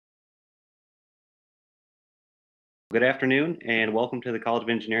Good afternoon and welcome to the College of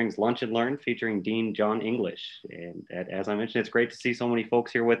Engineering's Lunch and Learn featuring Dean John English. And as I mentioned, it's great to see so many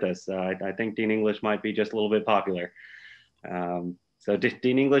folks here with us. I think Dean English might be just a little bit popular. So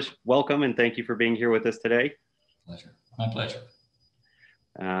Dean English, welcome and thank you for being here with us today. Pleasure. My pleasure.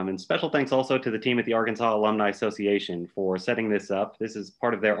 And special thanks also to the team at the Arkansas Alumni Association for setting this up. This is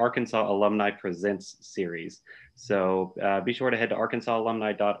part of their Arkansas Alumni Presents series. So be sure to head to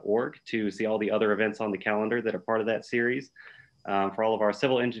arkansasalumni.org to see all the other events on the calendar that are part of that series. For all of our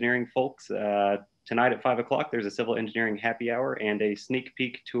civil engineering folks, tonight at 5 o'clock, there's a civil engineering happy hour and a sneak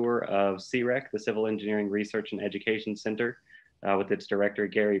peek tour of CREC, the Civil Engineering Research and Education Center, with its director,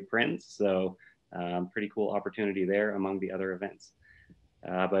 Gary Prinz. So pretty cool opportunity there among the other events.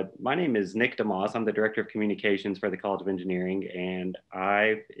 But my name is Nick DeMoss. I'm the Director of Communications for the College of Engineering, and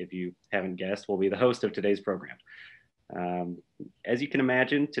I, if you haven't guessed, will be the host of today's program. As you can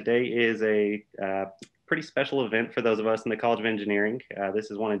imagine, today is a pretty special event for those of us in the College of Engineering.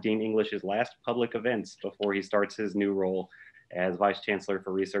 This is one of Dean English's last public events before he starts his new role as Vice Chancellor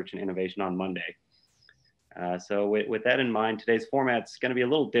for Research and Innovation on Monday. So with that in mind, today's format's going to be a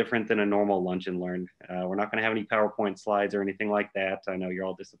little different than a normal lunch and learn. We're not going to have any PowerPoint slides or anything like that. I know you're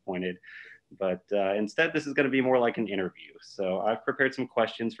all disappointed, but instead this is going to be more like an interview. So I've prepared some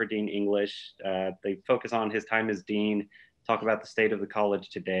questions for Dean English. They focus on his time as Dean, talk about the state of the college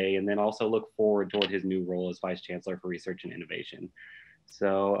today, and then also look forward toward his new role as Vice Chancellor for Research and Innovation.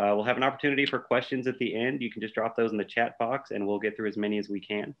 So we'll have an opportunity for questions at the end. You can just drop those in the chat box and we'll get through as many as we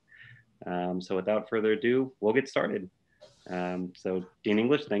can. So without further ado, we'll get started. So Dean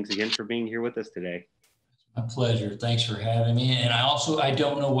English, thanks again for being here with us today. My pleasure. Thanks for having me. And I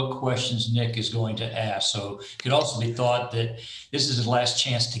don't know what questions Nick is going to ask. So it could also be thought that this is his last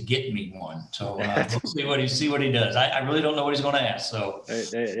chance to get me one. So we'll see what he does. I really don't know what he's going to ask. So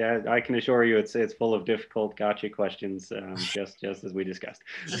yeah, I can assure you it's full of difficult gotcha questions, just as we discussed.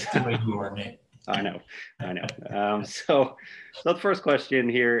 That's the way you are, Nick. I know. So the first question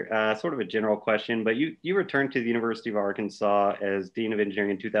here, sort of a general question, but you returned to the University of Arkansas as Dean of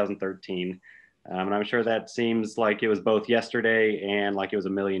Engineering in 2013. And I'm sure that seems like it was both yesterday and like it was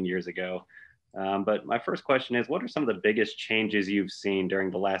a million years ago. But my first question is, what are some of the biggest changes you've seen during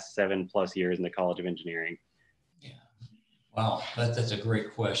the last 7+ years in the College of Engineering? Yeah. Wow, that's a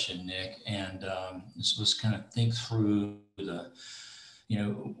great question, Nick. And let's kind of think through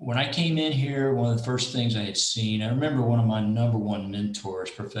when I came in here, one of the first things I had seen, I remember one of my number one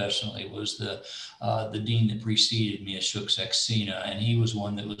mentors professionally was the dean that preceded me, Ashok Saxena, and he was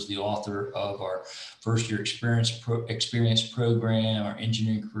one that was the author of our first year experience program, our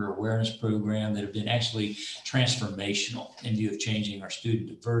engineering career awareness program that have been actually transformational in view of changing our student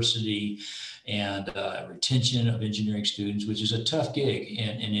diversity and retention of engineering students, which is a tough gig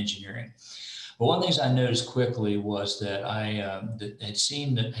in engineering. But one of the things I noticed quickly was that I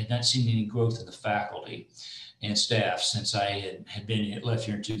had not seen any growth in the faculty and staff since I had left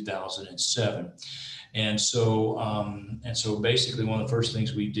here in 2007. And so basically one of the first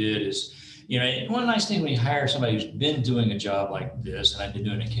things we did is, one nice thing when you hire somebody who's been doing a job like this, and I've been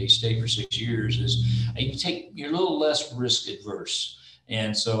doing it at K-State for 6 years, is you're a little less risk adverse.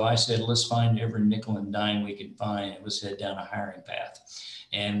 And so I said, let's find every nickel and dime we can find and let's head down a hiring path.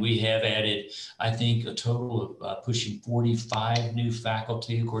 And we have added, I think, a total of pushing 45 new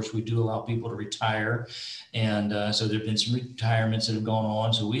faculty. Of course, we do allow people to retire. And so there have been some retirements that have gone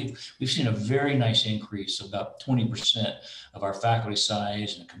on. So we've seen a very nice increase, about 20% of our faculty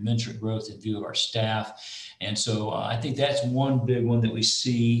size and a commensurate growth in view of our staff. And so I think that's one big one that we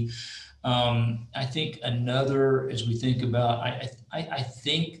see. I think another, as we think about, I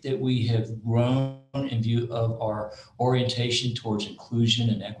think that we have grown in view of our orientation towards inclusion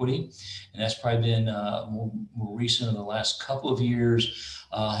and equity. And that's probably been more recent in the last couple of years,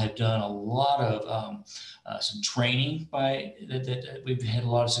 have done a lot of some training that we've had a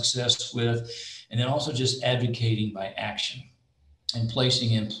lot of success with, and then also just advocating by action and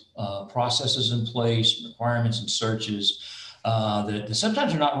placing in processes in place, requirements and searches that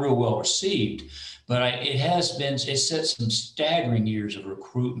sometimes are not real well received, but it set some staggering years of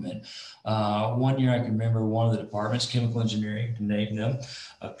recruitment. One year I can remember one of the departments, chemical engineering, to name them,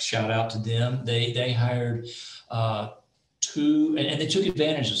 shout out to them. They hired two, and they took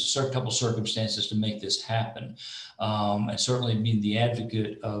advantage of a couple circumstances to make this happen. And certainly being the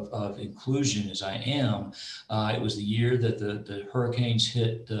advocate of inclusion as I am, it was the year that the hurricanes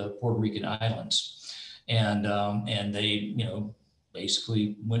hit the Puerto Rican islands. And they,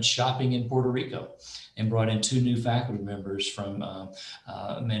 basically went shopping in Puerto Rico and brought in 2 new faculty members from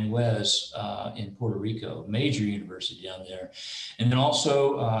Manuez in Puerto Rico, major university down there. And then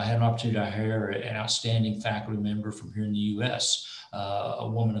also had an opportunity to hire an outstanding faculty member from here in the US, a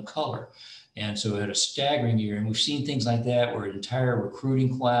woman of color. And so it had a staggering year. And we've seen things like that where an entire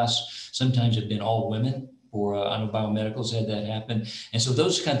recruiting class sometimes have been all women, or I know biomedicals had that happen. And so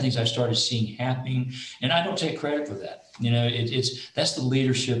those kind of things I started seeing happening, and I don't take credit for that. You know, that's the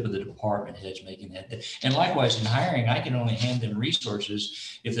leadership of the department heads making that. And likewise in hiring, I can only hand them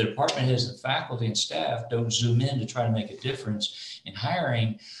resources if the department heads and faculty and staff don't zoom in to try to make a difference in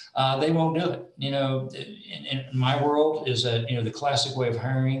hiring. They won't do it. You know, in my world is that, you know, the classic way of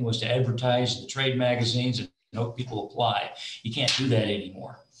hiring was to advertise in the trade magazines and hope people apply. You can't do that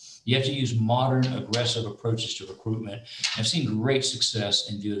anymore. You have to use modern, aggressive approaches to recruitment. I've seen great success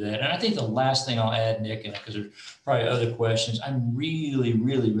in doing that. And I think the last thing I'll add, Nick, and because there's probably other questions, I'm really,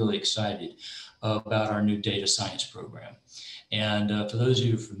 really, really excited about our new data science program. And for those of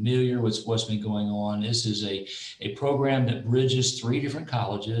you who are familiar with what's been going on, this is a program that bridges 3 different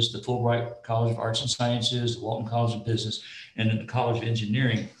colleges, the Fulbright College of Arts and Sciences, the Walton College of Business, and then the College of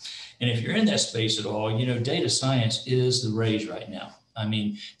Engineering. And if you're in that space at all, you know, data science is the rage right now. I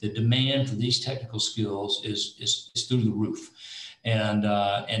mean, the demand for these technical skills is through the roof. And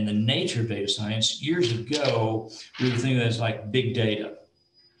the nature of data science, years ago, we were thinking that it's like big data,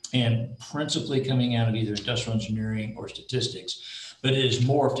 and principally coming out of either industrial engineering or statistics, but it is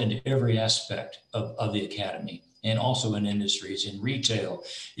morphed into every aspect of the academy, and also in industry. It's in retail,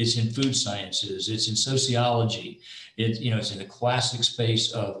 it's in food sciences, it's in sociology, it's in the classic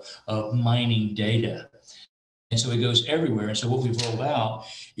space of mining data. And so it goes everywhere. And so what we've rolled out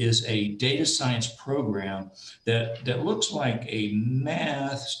is a data science program that looks like a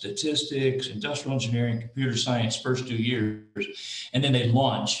math, statistics, industrial engineering, computer science first 2 years. And then they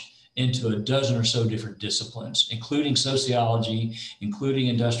launch into a dozen or so different disciplines, including sociology, including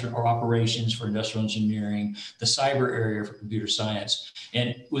industrial or operations for industrial engineering, the cyber area for computer science.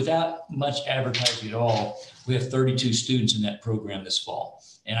 And without much advertising at all, we have 32 students in that program this fall.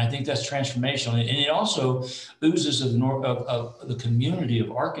 And I think that's transformational. And it also oozes of the community of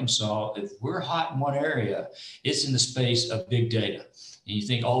Arkansas. If we're hot in one area, it's in the space of big data. And you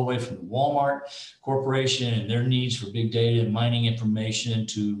think all the way from the Walmart Corporation and their needs for big data and mining information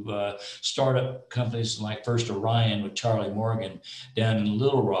to startup companies like First Orion with Charlie Morgan down in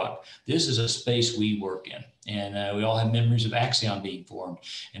Little Rock. This is a space we work in. And we all have memories of Axion being formed.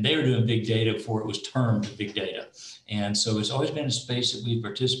 And they were doing big data before it was termed big data. And so it's always been a space that we've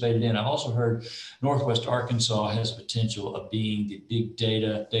participated in. I've also heard Northwest Arkansas has the potential of being the big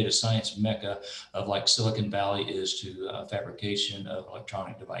data science mecca of like Silicon Valley is to fabrication of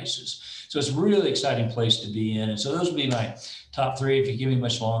electronic devices. So it's a really exciting place to be in. And so those would be my top 3. If you give me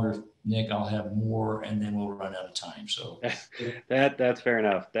much longer, Nick, I'll have more, and then we'll run out of time. So that's fair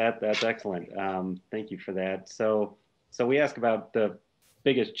enough. That's excellent. Thank you for that. So we ask about the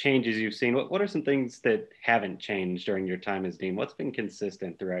biggest changes you've seen. What are some things that haven't changed during your time as dean? What's been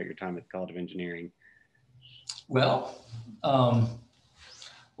consistent throughout your time at the College of Engineering? Well,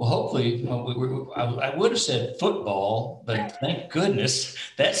 hopefully, I would have said football, but thank goodness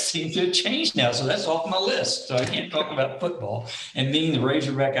that seems to have changed now. So that's off my list. So I can't talk about football. And being the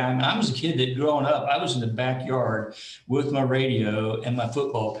Razorback, I was a kid that growing up, I was in the backyard with my radio and my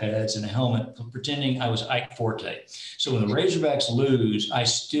football pads and a helmet, pretending I was Ike Forte. So when the Razorbacks lose,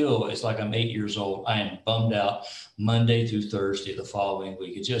 it's like I'm 8 years old. I am bummed out Monday through Thursday the following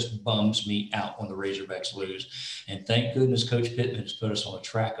week. It just bums me out when the Razorbacks lose. And thank goodness Coach Pittman has put us on a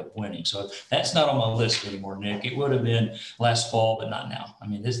track of winning. So that's not on my list anymore, Nick. It would have been last fall, but not now. I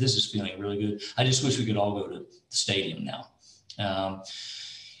mean, this is feeling really good. I just wish we could all go to the stadium now.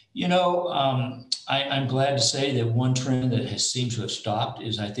 I'm glad to say that one trend that has seemed to have stopped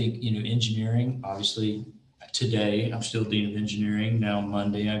is, I think, engineering. Obviously, today I'm still dean of engineering. Now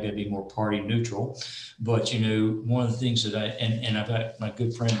Monday I got to be more party neutral. But one of the things that I've got my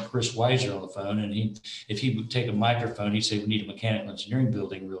good friend Chris Weiser on the phone, and if he would take a microphone, he'd say we need a mechanical engineering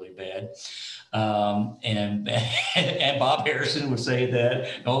building really bad. And Bob Harrison would say that,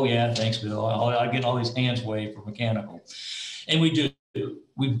 oh yeah, thanks Bill. I get all these hands waved for mechanical, and we do.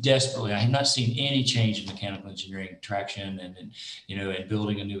 I have not seen any change in mechanical engineering traction and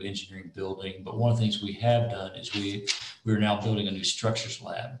building a new engineering building. But one of the things we have done is we're now building a new structures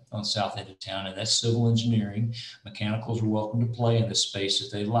lab on the south end of town, and that's civil engineering. Mechanicals are welcome to play in this space if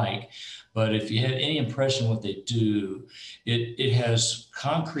they like. But if you have any impression what they do, it has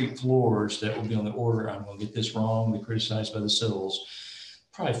concrete floors that will be on the order, I'm going to get this wrong, be criticized by the civils,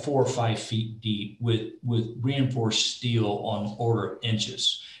 probably 4 or 5 feet deep with reinforced steel on order of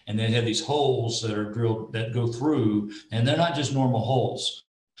inches. And they have these holes that are drilled that go through, and they're not just normal holes.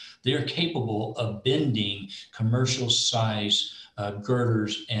 They're capable of bending commercial size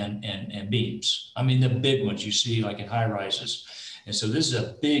girders and beams. I mean, the big ones you see like in high rises. And so this is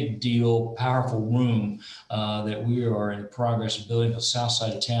a big deal, powerful room that we are in progress of building on the south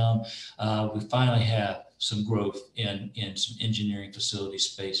side of town. We finally have some growth in some engineering facility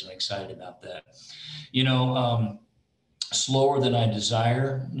space. I'm excited about that. You know, slower than I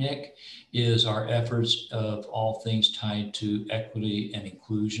desire, Nick, is our efforts of all things tied to equity and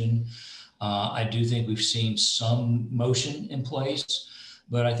inclusion. I do think we've seen some motion in place,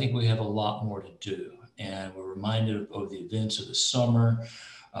 but I think we have a lot more to do. And we're reminded of the events of the summer,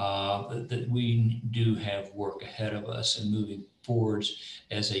 that we do have work ahead of us and moving forwards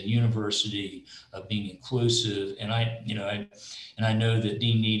as a university of being inclusive. And I know that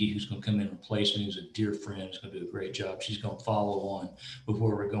Dean Needy, who's going to come in and replace me, who's a dear friend, is going to do a great job. She's going to follow on with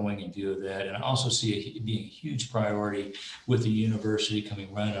where we're going in view of that. And I also see it being a huge priority with the university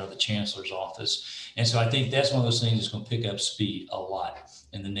coming right out of the Chancellor's office. And so I think that's one of those things that's going to pick up speed a lot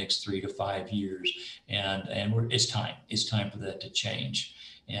in the next 3 to 5 years. And it's time. It's time for that to change.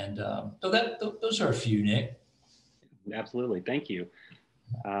 And those are a few, Nick. Absolutely. Thank you.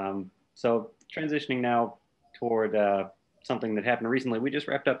 So transitioning now toward something that happened recently, we just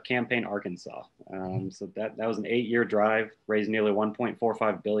wrapped up Campaign Arkansas. So that was an 8-year drive, raised nearly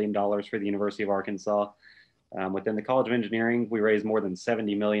 $1.45 billion for the University of Arkansas. Within the College of Engineering, we raised more than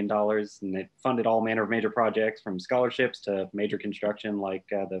 $70 million, and it funded all manner of major projects from scholarships to major construction like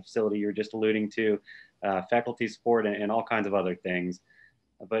the facility you're just alluding to, faculty support, and all kinds of other things.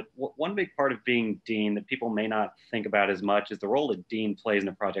 But one big part of being dean that people may not think about as much is the role that dean plays in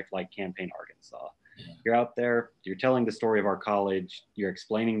a project like Campaign Arkansas. Yeah. You're out there, you're telling the story of our college, you're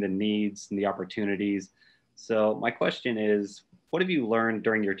explaining the needs and the opportunities. So my question is, what have you learned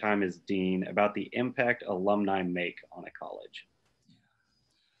during your time as dean about the impact alumni make on a college?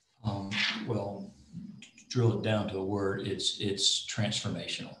 Well, drill it down to a word, it's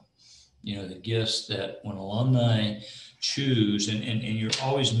transformational. You know, the gifts that when alumni choose, and you're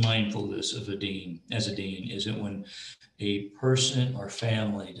always mindful of this as a dean, is that when a person or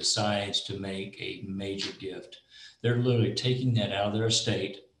family decides to make a major gift, they're literally taking that out of their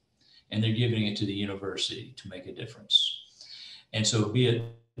estate and they're giving it to the university to make a difference. And so, be it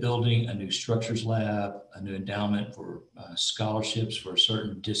building a new structures lab, a new endowment for scholarships for a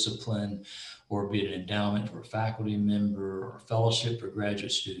certain discipline, or be it an endowment for a faculty member or fellowship for a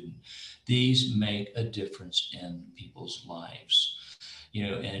graduate student, these make a difference in people's lives. You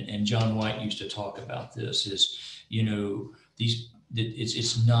know, and John White used to talk about this is, you know,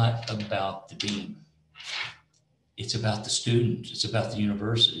 it's not about the dean. It's about the students. It's about the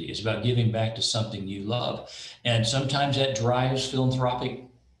university. It's about giving back to something you love. And sometimes that drives philanthropic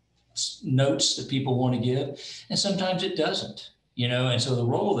notes that people want to give, and sometimes it doesn't, you know. And so the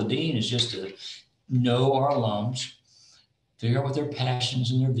role of the dean is just to know our alums, figure out what their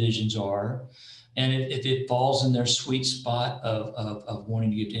passions and their visions are. And if it falls in their sweet spot of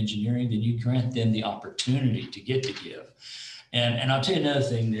wanting to give to engineering, then you grant them the opportunity to get to give. And I'll tell you another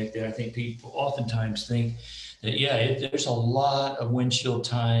thing, Nick, that I think people oftentimes think that, yeah, there's a lot of windshield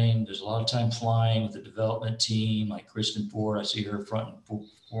time. There's a lot of time flying with the development team, like Kristen Ford. I see her front and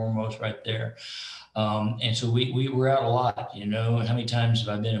foremost right there. And so we were out a lot, you know. How many times have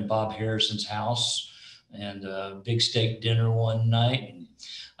I been in Bob Harrison's house and big steak dinner one night? And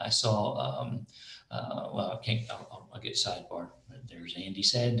I saw, well, I'll get sidebar. There's Andy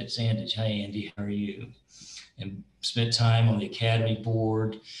Sandage. Hi, Andy, how are you? And spent time on the Academy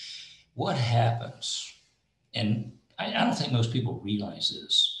board. What happens, and I don't think most people realize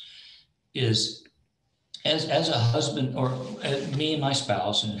this, is as a husband, or me and my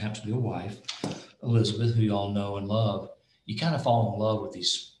spouse, and it happens to be a wife, Elizabeth, who you all know and love, you kind of fall in love with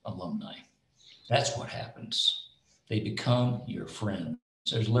these alumni. That's what happens. They become your friends.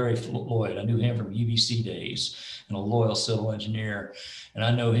 There's Larry Lloyd. I knew him from UBC days, and a loyal civil engineer. And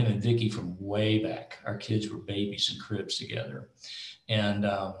I know him and Vicki from way back. Our kids were babies in cribs together. And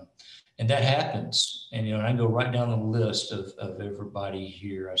that happens. And, you know, and I go right down the list of everybody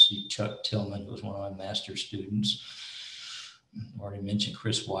here. I see Chuck Tillman, who was one of my master students. I already mentioned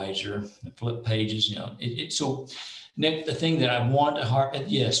Chris Weiser, the flip pages, you know. So, Nick, the thing that I want to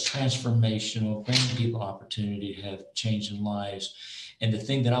yes, transformational, bringing people opportunity to have change in lives. And the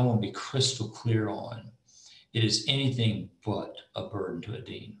thing that I want to be crystal clear on, it is anything but a burden to a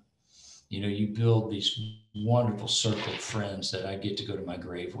dean. You know, you build these wonderful circle of friends that I get to go to my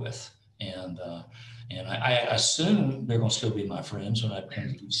grave with. And And I assume they're going to still be my friends when I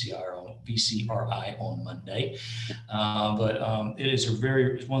come to VCRI on Monday. But it is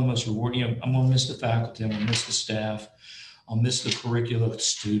it's one of the most rewarding. I'm going to miss the faculty. I'm going to miss the staff. I'll miss the curricula of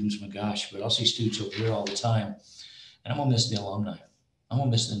students. My gosh, but I'll see students over here all the time. And I'm going to miss the alumni. I'm going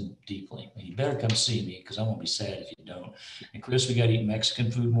to miss them deeply. And you better come see me because I'm going to be sad if you don't. And Chris, we got to eat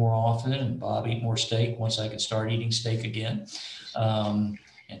Mexican food more often. And Bob, eat more steak once I can start eating steak again. And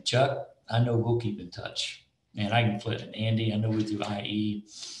Chuck, I know we'll keep in touch. And I can flip it. Andy, I know we do IE.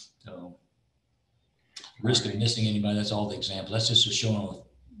 So risk of missing anybody, that's all the examples. That's just showing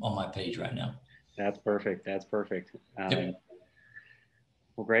on my page right now. That's perfect. That's perfect. Yep.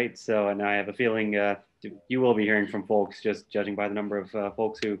 Well, great. So, and I have a feeling you will be hearing from folks, just judging by the number of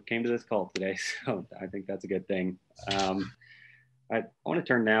folks who came to this call today. So I think that's a good thing. I want to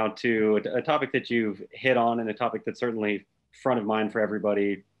turn now to a topic that you've hit on, and a topic that's certainly front of mind for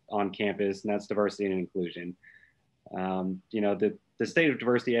everybody on campus, and that's diversity and inclusion. The state of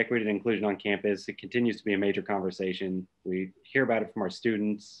diversity, equity, and inclusion on campus, it continues to be a major conversation. We hear about it from our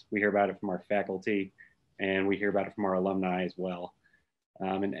students, we hear about it from our faculty, and we hear about it from our alumni as well.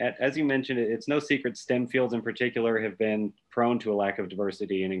 And as you mentioned, it's no secret STEM fields in particular have been prone to a lack of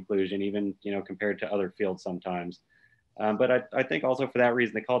diversity and inclusion, even compared to other fields sometimes. But I think also for that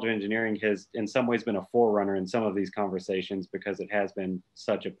reason, the College of Engineering has in some ways been a forerunner in some of these conversations because it has been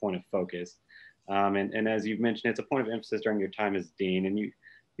such a point of focus. And as you've mentioned, it's a point of emphasis during your time as dean. And you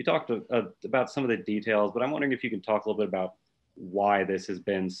talked about some of the details, but I'm wondering if you can talk a little bit about why this has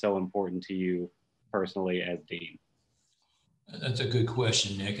been so important to you personally as dean. That's a good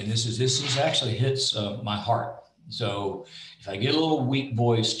question, Nick. And this is actually hits my heart. So if I get a little weak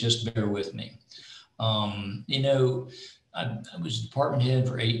voice, just bear with me. I was department head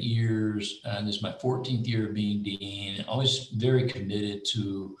for 8 years, and this is my 14th year of being dean. Always very committed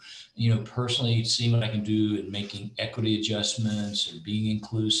to, personally seeing what I can do in making equity adjustments and being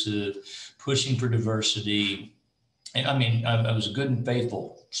inclusive, pushing for diversity. And I was a good and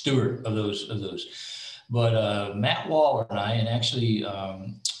faithful steward of those. But Matt Waller and I, and actually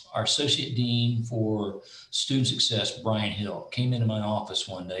our associate dean for student success, Brian Hill, came into my office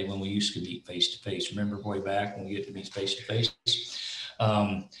one day when we used to meet face to face. Remember way back when we get to meet face to face?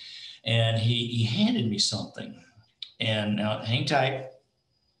 And he handed me something. And now hang tight.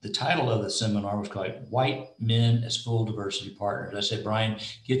 The title of the seminar was called White Men as Full Diversity Partners. I said, Brian,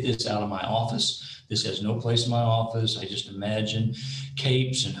 get this out of my office. This has no place in my office. I just imagine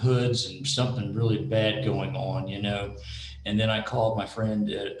capes and hoods and something really bad going on, And then I called my friend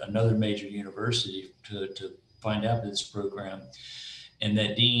at another major university to find out this program. And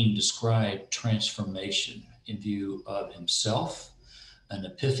that dean described transformation in view of himself, an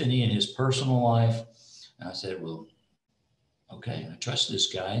epiphany in his personal life. And I said, well, okay, I trust this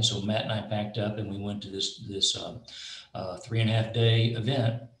guy. And so Matt and I packed up and we went to this 3.5 day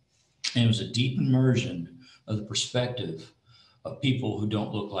event. And it was a deep immersion of the perspective of people who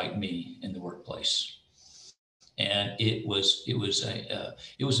don't look like me in the workplace. And it was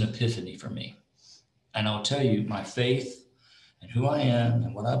an epiphany for me. And I'll tell you, my faith and who I am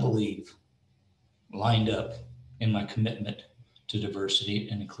and what I believe lined up in my commitment to diversity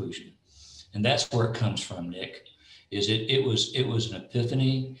and inclusion. And that's where it comes from, Nick. It was an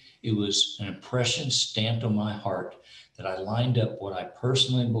epiphany. It was an impression stamped on my heart that I lined up what I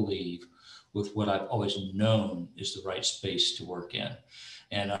personally believe with what I've always known is the right space to work in.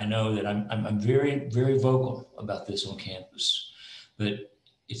 And I know that I'm very, very vocal about this on campus, but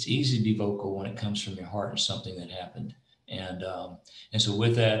it's easy to be vocal when it comes from your heart and something that happened. And so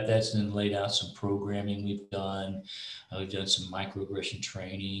with that, that's then laid out some programming we've done. We've done some microaggression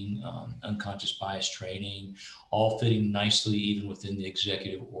training, unconscious bias training, all fitting nicely even within the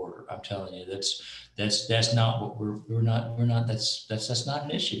executive order. I'm telling you, that's not what we're not that's not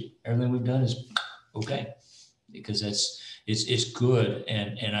an issue. Everything we've done is okay because it's good.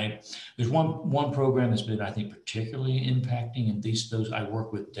 And there's one program that's been, I think, particularly impacting, and those I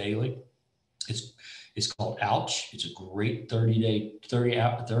work with daily. It's called Ouch. It's a great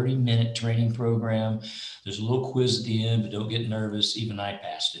 30-minute training program. There's a little quiz at the end, but don't get nervous. Even I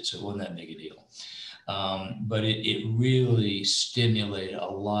passed it, so it wasn't that big a deal. But it really stimulated a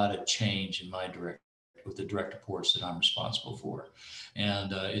lot of change in with the direct reports that I'm responsible for.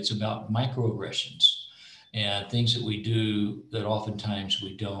 And it's about microaggressions and things that we do that oftentimes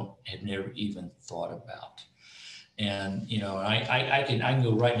we have never even thought about. And, I can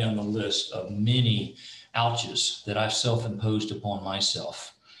go right down the list of many ouches that I've self-imposed upon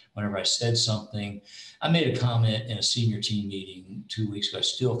myself. Whenever I said something, I made a comment in a senior team meeting 2 weeks ago. I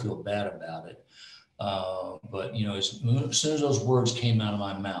still feel bad about it. But, as soon as those words came out of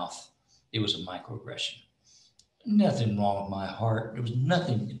my mouth, it was a microaggression. Nothing wrong with my heart. There was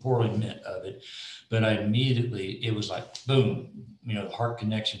nothing poorly meant of it. But I immediately, it was like, boom, the heart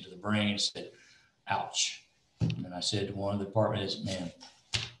connection to the brain said, ouch. And I said to one of the department heads, man,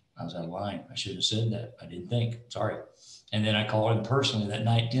 I was out of line. I shouldn't have said that. I didn't think. Sorry. And then I called him personally that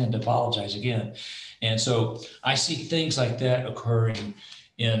night then to apologize again. And so I see things like that occurring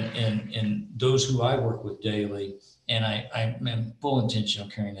in those who I work with daily. And I'm full intention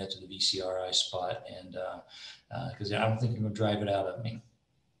of carrying that to the VCRI spot. And because I don't think you're going to drive it out of me.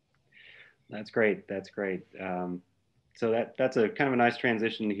 That's great. That's great. So that's a kind of a nice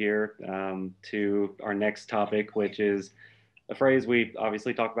transition here to our next topic, which is a phrase we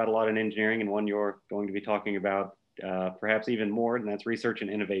obviously talk about a lot in engineering, and one you're going to be talking about perhaps even more, and that's research and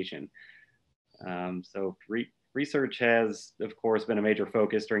innovation. So research has, of course, been a major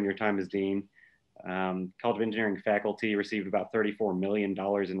focus during your time as dean. College of Engineering faculty received about $34 million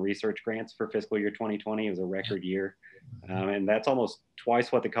in research grants for fiscal year 2020. It was a record year. And that's almost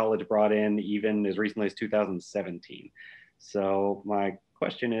twice what the college brought in even as recently as 2017. So my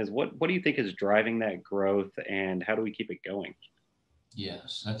question is, what do you think is driving that growth, and how do we keep it going?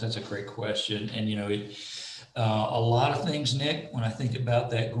 Yes, that's a great question. And, a lot of things, Nick, when I think about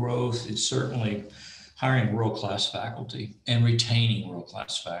that growth, it's certainly hiring world-class faculty and retaining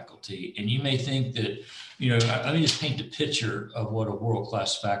world-class faculty. And you may think that, let me just paint the picture of what a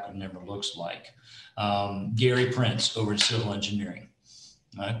world-class faculty member looks like. Gary Prince over in civil engineering,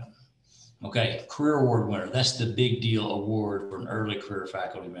 right? Okay, career award winner. That's the big deal award for an early career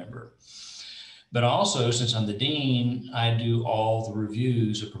faculty member. But also, since I'm the dean, I do all the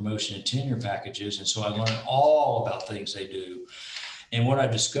reviews of promotion and tenure packages. And so I learn all about things they do. And what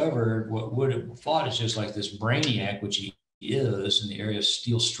I've discovered, what would have thought is just like this brainiac, which he is in the area of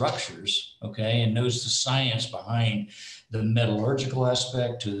steel structures, okay, and knows the science behind the metallurgical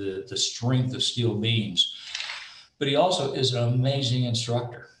aspect to the strength of steel beams. But he also is an amazing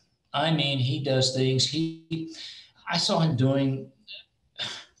instructor. I mean, he does things, I saw him doing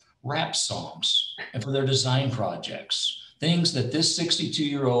rap songs and for their design projects, things that this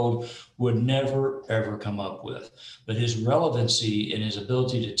 62-year-old would never, ever come up with. But his relevancy and his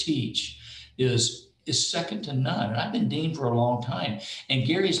ability to teach is second to none. And I've been dean for a long time. And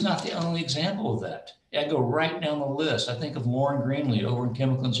Gary's not the only example of that. I go right down the list. I think of Lauren Greenlee over in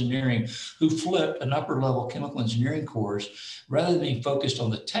chemical engineering, who flipped an upper level chemical engineering course, rather than being focused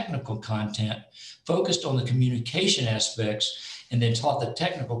on the technical content, focused on the communication aspects, and then taught the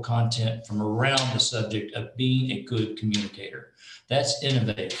technical content from around the subject of being a good communicator. That's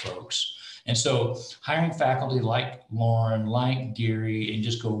innovative, folks. And so hiring faculty like Lauren, like Gary, and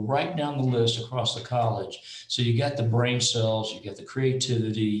just go right down the list across the college. So you got the brain cells, you got the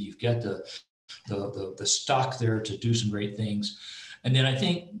creativity, you've got the stock there to do some great things. And then I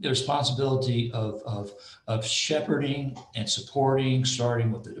think the responsibility of shepherding and supporting,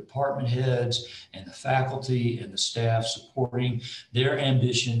 starting with the department heads and the faculty and the staff, supporting their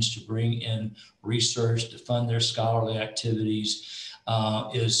ambitions to bring in research, to fund their scholarly activities,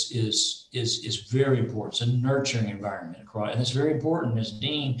 is very important. It's a nurturing environment, and it's very important as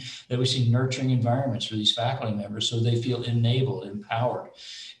dean that we see nurturing environments for these faculty members so they feel enabled, empowered,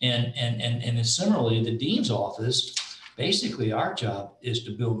 and similarly, the dean's office. Basically, our job is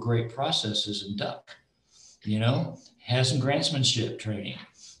to build great processes and duck, have some grantsmanship training,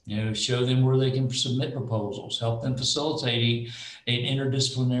 show them where they can submit proposals, help them facilitating an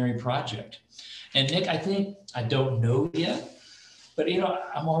interdisciplinary project. And Nick, I don't know yet, but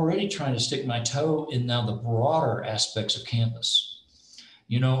I'm already trying to stick my toe in now the broader aspects of campus.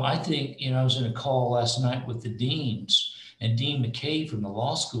 I think, I was in a call last night with the deans, and Dean McCabe from the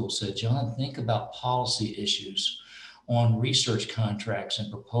law school said, John, think about policy issues on research contracts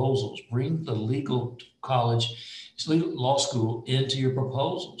and proposals. Bring the legal law school into your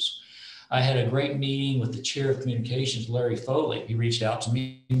proposals. I had a great meeting with the chair of communications, Larry Foley. He reached out to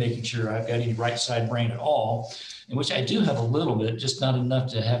me, making sure I've got any right side brain at all, in which I do have a little bit, just not enough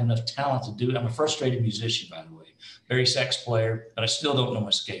to have enough talent to do it. I'm a frustrated musician, by the way, very sax player, but I still don't know my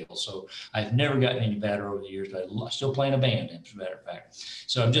scale. So I've never gotten any better over the years, but I'm still playing a band, as a matter of fact.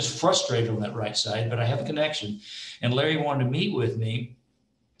 So I'm just frustrated on that right side, but I have a connection. And Larry wanted to meet with me,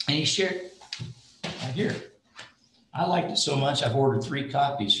 and he shared, right here, I liked it so much, I've ordered 3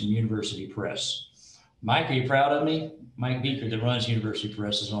 copies from University Press. Mike, are you proud of me? Mike Beaker, that runs University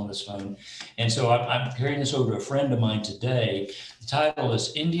Press, is on this phone. And so I'm carrying this over to a friend of mine today. The title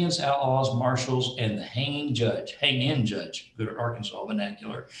is Indians, Outlaws, Marshals, and the Hanging In Judge, good Arkansas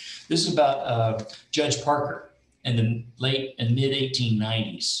vernacular. This is about Judge Parker in the late and mid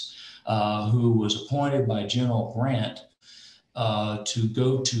 1890s, who was appointed by General Grant to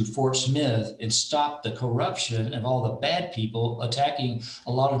go to Fort Smith and stop the corruption and all the bad people attacking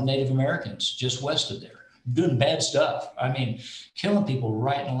a lot of Native Americans just west of there, doing bad stuff. I mean, killing people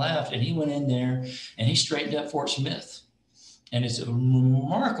right and left. And he went in there and he straightened up Fort Smith. And it's a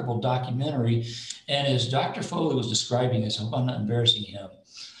remarkable documentary. And as Dr. Foley was describing this, I hope I'm not embarrassing him,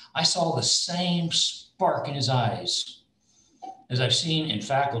 I saw the same spark in his eyes as I've seen in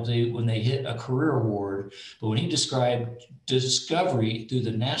faculty when they hit a career award. But when he described discovery through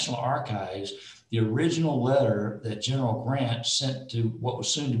the National Archives, the original letter that General Grant sent to what was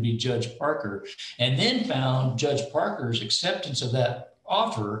soon to be Judge Parker, and then found Judge Parker's acceptance of that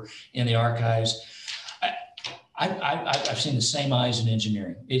offer in the archives, I've seen the same eyes in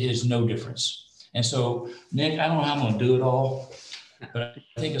engineering. It is no difference. And so, Nick, I don't know how I'm going to do it all, but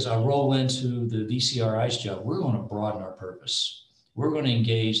I think as I roll into the VCRI's job, we're going to broaden our purpose. We're going to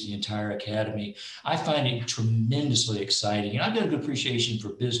engage the entire academy. I find it tremendously exciting. And I've got a good appreciation for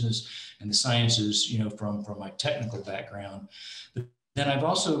business and the sciences, you know, from my technical background. But then I've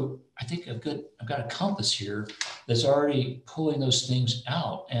also, I think I've got a compass here that's already pulling those things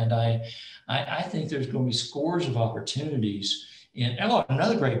out. And I think there's going to be scores of opportunities. And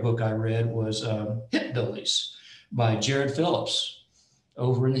another great book I read was Hillbillies by Jared Phillips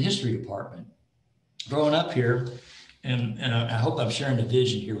over in the history department. Growing up here, and I hope I'm sharing the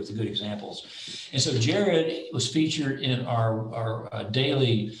vision here with the good examples. And so Jared was featured in our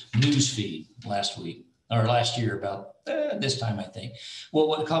daily news feed last year about this time, I think. Well,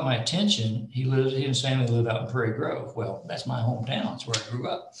 what caught my attention, he and his family live out in Prairie Grove. Well, that's my hometown. It's where I grew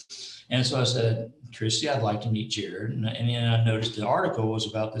up. And so I said, Christy, I'd like to meet Jared. And then I noticed the article was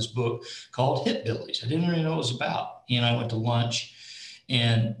about this book called Hillbillies. I didn't really know what it was about. He and I went to lunch.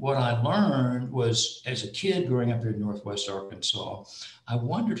 And what I learned was, as a kid growing up here in Northwest Arkansas, I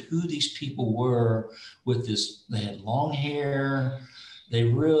wondered who these people were with this. They had long hair. They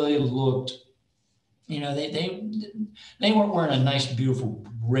really looked, you know, they weren't wearing a nice, beautiful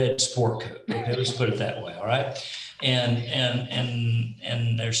red sport coat. Okay, let's put it that way. All right. And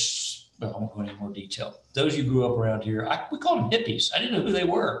there's, well, I won't go into more detail. Those of you who grew up around here, we called them hippies. I didn't know who they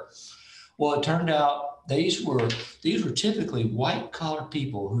were. Well, it turned out these were typically white collar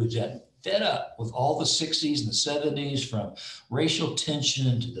people who had gotten fed up with all the 60s and the 70s, from racial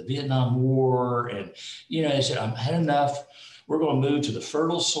tension to the Vietnam War. And, you know, they said, I've had enough. We're going to move to the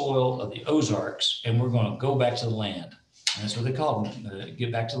fertile soil of the Ozarks, and we're going to go back to the land. And that's what they called them,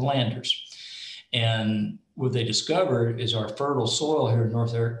 get back to the landers. And what they discovered is our fertile soil here in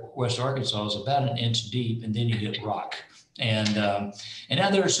Northwest Arkansas is about an inch deep, and then you hit rock. And now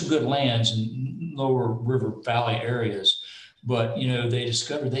there are some good lands in lower river valley areas, but, you know, they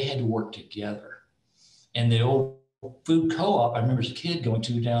discovered they had to work together. And the old food co-op, I remember as a kid going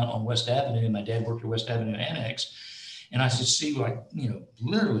to down on West Avenue, and my dad worked at West Avenue Annex, and I could see, like, you know,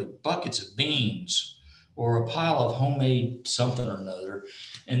 literally buckets of beans or a pile of homemade something or another,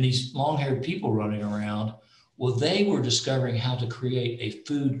 and these long-haired people running around. Well, they were discovering how to create a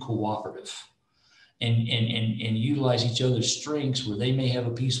food cooperative and utilize each other's strengths, where they may have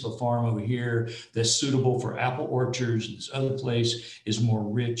a piece of a farm over here that's suitable for apple orchards, and this other place is more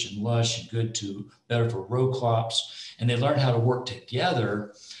rich and lush and better for row crops. And they learn how to work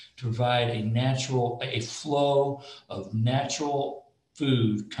together to provide a flow of natural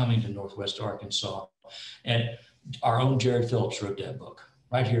food coming to Northwest Arkansas. And our own Jared Phillips wrote that book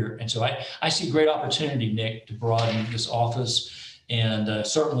right here. And so I see great opportunity, Nick, to broaden this office. And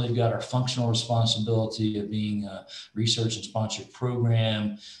certainly we've got our functional responsibility of being a research and sponsored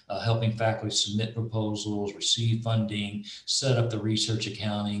program, helping faculty submit proposals, receive funding, set up the research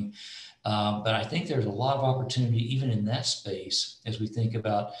accounting. But I think there's a lot of opportunity even in that space as we think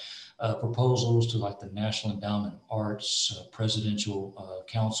about proposals to, like, the National Endowment of Arts, presidential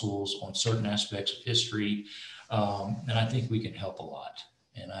councils on certain aspects of history. And I think we can help a lot.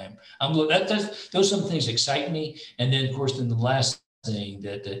 And those are some things that excite me. And then, of course, the last thing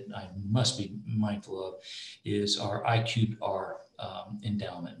that I must be mindful of is our IQR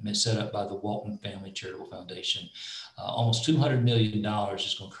endowment, set up by the Walton Family Charitable Foundation. Almost $200 million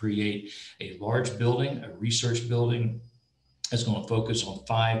is going to create a large building, a research building that's going to focus on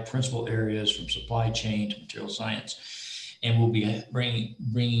 5 principal areas, from supply chain to material science. And we'll be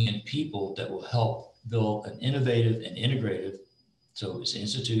bringing in people that will help build an innovative and integrative. So it's the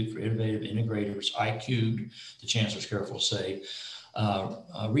Institute for Innovative Integrators, IQ'd, the Chancellor's careful to say,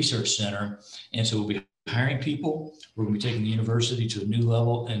 research center. And so we'll be hiring people. We're going to be taking the university to a new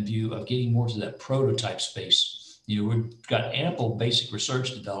level in view of getting more to that prototype space. We've got ample basic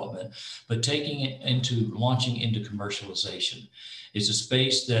research development, but taking it into launching into commercialization. It's a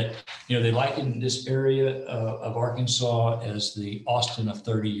space that, they liken this area of Arkansas as the Austin of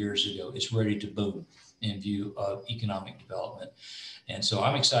 30 years ago. It's ready to boom in view of economic development. And so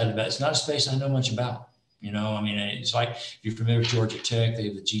I'm excited about it. It's not a space I know much about. It's like, if you're familiar with Georgia Tech, they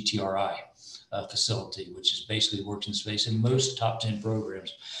have the GTRI facility, which is basically works in space. And most top 10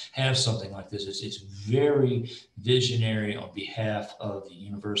 programs have something like this. It's very visionary on behalf of the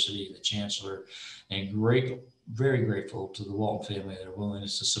university, the chancellor, and very grateful to the Walton family and their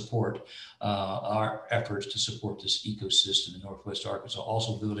willingness to support our efforts to support this ecosystem in Northwest Arkansas.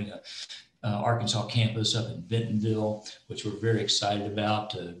 Also building a Arkansas campus up in Bentonville, which we're very excited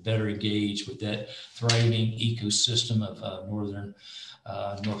about to better engage with that thriving ecosystem of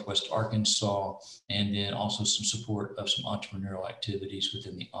Northwest Arkansas, and then also some support of some entrepreneurial activities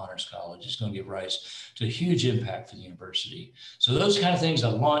within the Honors College. It's going to give rise to a huge impact for the university. So those kind of things I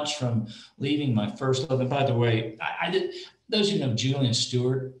launched from leaving my first love. And by the way, I did, those of you know Julian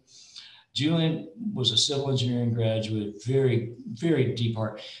Stewart. Julian was a civil engineering graduate, very, very deep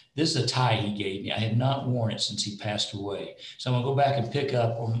heart. This is a tie he gave me. I have not worn it since he passed away. So I'm gonna go back and pick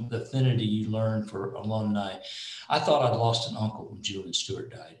up on the affinity you learn for alumni. I thought I'd lost an uncle when Julian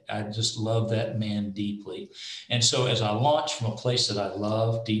Stewart died. I just love that man deeply. And so as I launch from a place that I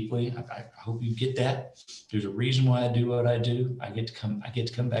love deeply, I hope you get that. There's a reason why I do what I do. I get to come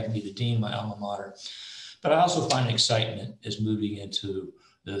back and be the dean of my alma mater. But I also find excitement as moving into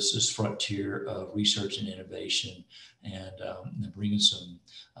this frontier of research and innovation, and bringing some,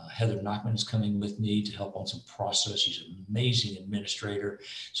 Heather Nachman is coming with me to help on some process. She's an amazing administrator.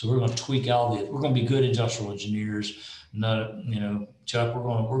 So we're going to tweak out we're going to be good industrial engineers, not, Chuck, we're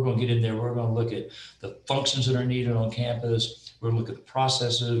going to get in there. We're going to look at the functions that are needed on campus. We're going to look at the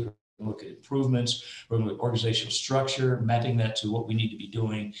processes, we're going to look at improvements, we're going to look at organizational structure, mapping that to what we need to be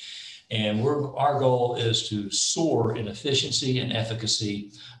doing. And our goal is to soar in efficiency and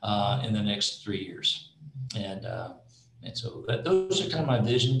efficacy in the next 3 years. And so those are kind of my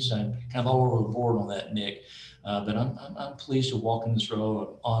visions. I'm kind of all over the board on that, Nick. But I'm pleased to walk in this role.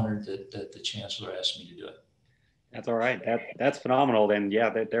 I'm honored that the chancellor asked me to do it. That's all right. That's phenomenal. And yeah,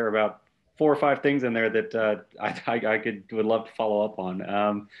 there are about 4 or 5 things in there that I would love to follow up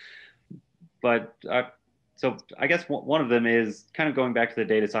on. So I guess one of them is kind of going back to the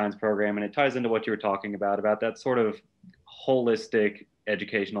data science program, and it ties into what you were talking about that sort of holistic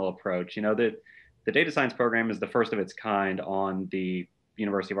educational approach. The data science program is the first of its kind on the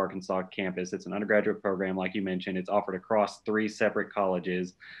University of Arkansas campus. It's an undergraduate program, like you mentioned. It's offered across 3 separate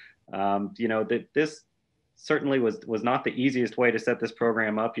colleges. This certainly was not the easiest way to set this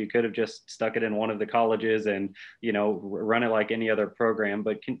program up. You could have just stuck it in one of the colleges and run it like any other program.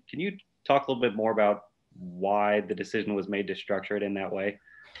 But can you talk a little bit more about why the decision was made to structure it in that way?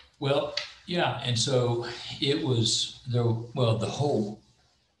 Well, yeah, and so it was the whole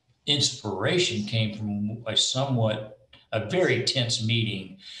inspiration came from a very tense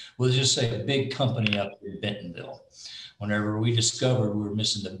meeting with, just say, a big company up in Bentonville. Whenever we discovered we were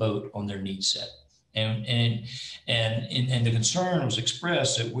missing the boat on their need set, and the concern was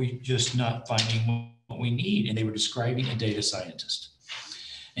expressed that we just not finding what we need, and they were describing a data scientist.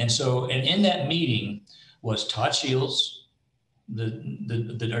 And in that meeting was Todd Shields,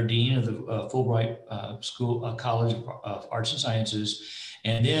 our dean of the Fulbright College of Arts and Sciences,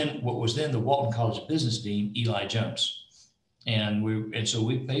 and then what was then the Walton College of Business dean, Eli Jones. And so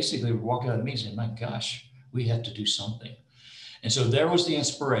we basically were walking out of the meeting saying, my gosh, we have to do something. And so there was the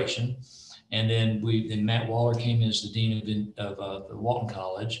inspiration. And then Matt Waller came in as the dean of the Walton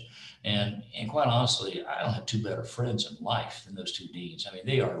College. And quite honestly, I don't have 2 better friends in life than those 2 deans. I mean,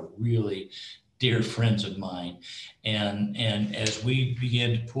 they are really dear friends of mine. And as we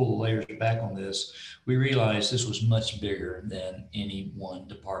began to pull the layers back on this, we realized this was much bigger than any one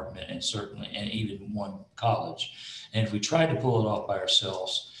department, and even one college. And if we tried to pull it off by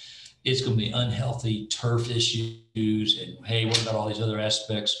ourselves, it's going to be unhealthy turf issues. And hey, what about all these other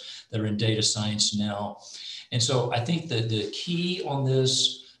aspects that are in data science now? And so I think that the key on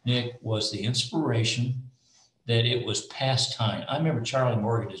this, Nick, was the inspiration, that it was past time. I remember Charlie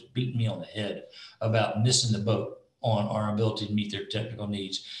Morgan just beating me on the head about missing the boat on our ability to meet their technical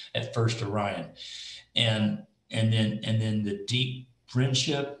needs at First Orion. And then the deep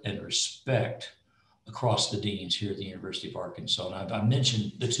friendship and respect across the deans here at the University of Arkansas. And I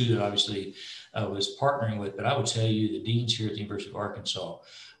mentioned the 2 that obviously I was partnering with, but I would tell you the deans here at the University of Arkansas,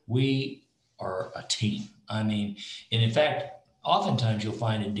 we are a team. I mean, and in fact, oftentimes you'll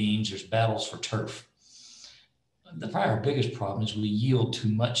find in deans, there's battles for turf. Probably our biggest problem is we yield too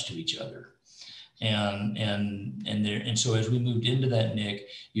much to each other. And so as we moved into that, Nick,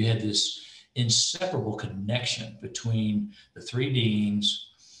 you had this inseparable connection between the three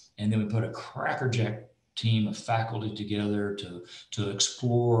deans, and then we put a crackerjack team of faculty together to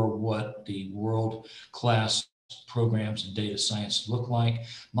explore what the world class programs in data science look like,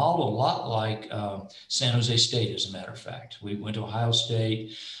 modeled a lot like San Jose State, as a matter of fact. We went to Ohio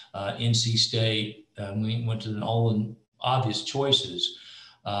State, NC State. We went to all the obvious choices,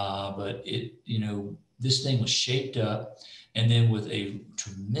 but this thing was shaped up, and then with a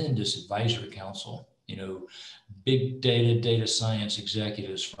tremendous advisory council, big data science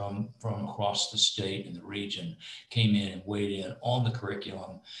executives from across the state and the region came in and weighed in on the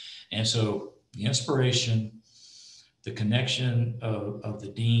curriculum. And so the inspiration, the connection of the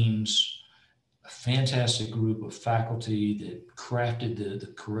deans, a fantastic group of faculty that crafted the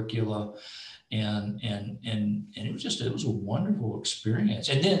curricula, and it was a wonderful experience.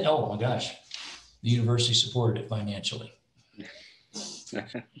 And then, oh my gosh, the university supported it financially.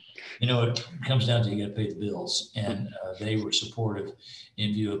 It comes down to you got to pay the bills, and they were supportive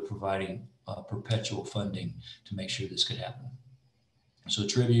in view of providing perpetual funding to make sure this could happen. So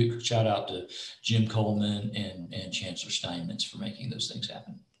tribute, shout out to Jim Coleman and Chancellor Steinmetz for making those things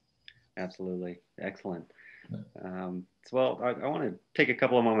happen. Absolutely. Excellent. Well, I want to take a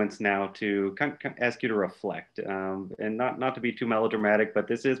couple of moments now to kind of ask you to reflect, and not to be too melodramatic, but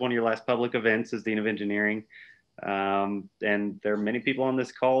this is one of your last public events as Dean of Engineering. And there are many people on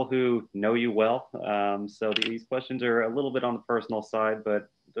this call who know you well. So these questions are a little bit on the personal side, but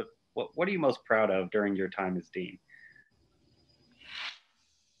what are you most proud of during your time as Dean?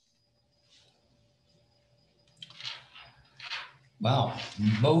 Wow,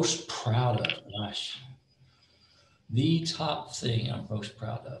 most proud of, gosh. The top thing I'm most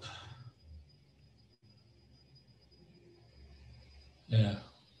proud of. Yeah.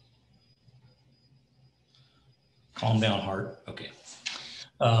 Calm down, heart. Okay.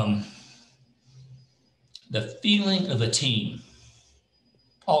 The feeling of a team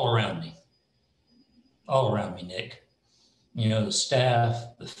all around me, Nick. The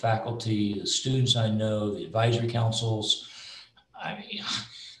staff, the faculty, the students I know, the advisory councils.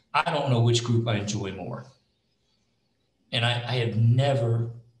 I don't know which group I enjoy more. And I have never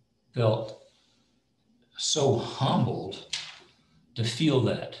felt so humbled to feel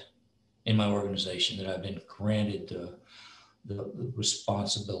that in my organization that I've been granted the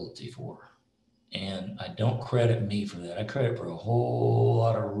responsibility for. And I don't credit me for that. I credit for a whole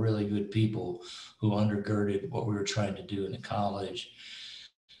lot of really good people who undergirded what we were trying to do in the college.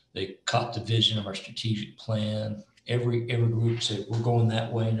 They caught the vision of our strategic plan. Every group said, we're going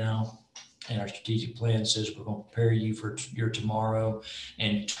that way now. And our strategic plan says we're going to prepare you for your tomorrow,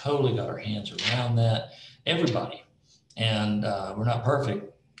 and totally got our hands around that. Everybody. And we're not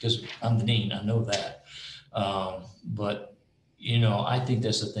perfect because I'm the dean. I know that. But, I think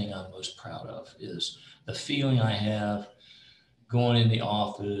that's the thing I'm most proud of is the feeling I have going in the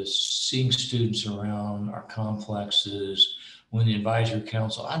office, seeing students around our complexes. When the advisory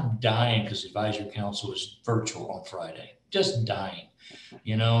council, I'm dying because the advisory council is virtual on Friday, just dying.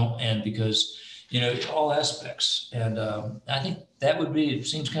 And because, all aspects. And I think that would be, it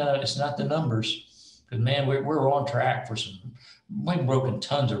seems it's not the numbers, because man, we're on track for we've broken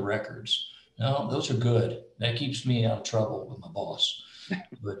tons of records. No, those are good. That keeps me out of trouble with my boss.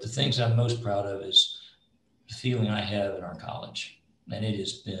 But the things I'm most proud of is the feeling I have in our college. And it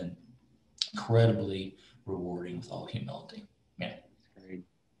has been incredibly rewarding with all humility. Yeah.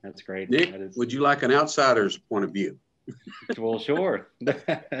 That's great. Nick, would you like an outsider's point of view? Well, sure.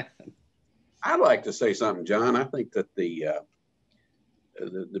 I'd like to say something, John. I think that the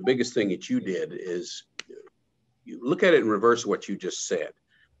biggest thing that you did is you look at it in reverse of what you just said.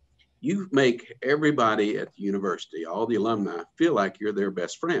 You make everybody at the university, all the alumni, feel like you're their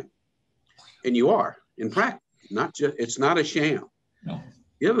best friend. And you are, in practice. It's not a sham. No.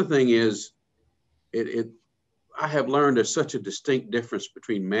 The other thing is, I have learned there's such a distinct difference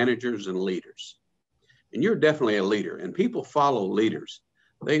between managers and leaders. And you're definitely a leader, and people follow leaders.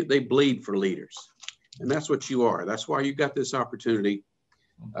 They bleed for leaders. And that's what you are. That's why you got this opportunity.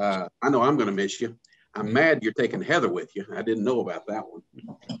 I know I'm going to miss you. I'm mad you're taking Heather with you. I didn't know about that one.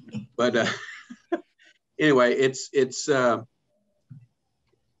 But anyway, it's I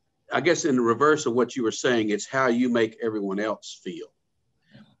guess in the reverse of what you were saying, it's how you make everyone else feel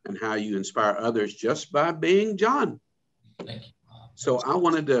and how you inspire others just by being John. Thank you. So I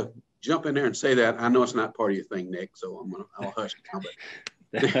wanted to jump in there and say that. I know it's not part of your thing, Nick, so I'll hush now.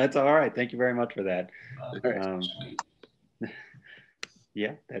 But that's all right. Thank you very much for that. Right.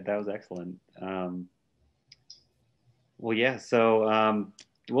 Yeah, that was excellent. Well, yeah. So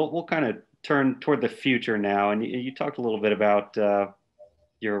we'll kind of turn toward the future now, and you talked a little bit about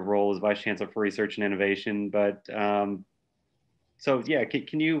your role as Vice Chancellor for Research and Innovation, but so yeah,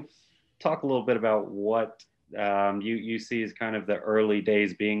 can you talk a little bit about what you see as kind of the early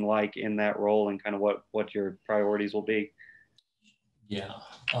days being like in that role, and kind of what your priorities will be? Yeah,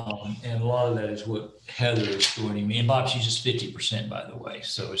 and a lot of that is what Heather is joining me. And Bob, she's just 50%, by the way,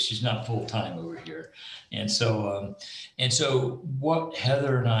 so she's not full time over here. And so what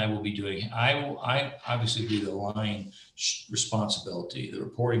Heather and I will be doing, I obviously do the line responsibility. The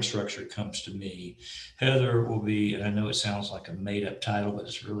reporting structure comes to me. Heather will be, and I know it sounds like a made up title, but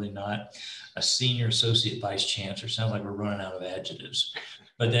it's really not, a senior associate vice chancellor. Sounds like we're running out of adjectives,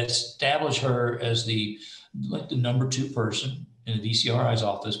 but that establish her as the number two person in the DCRI's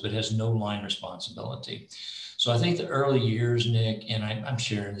office, but has no line responsibility. So I think the early years, Nick, and I'm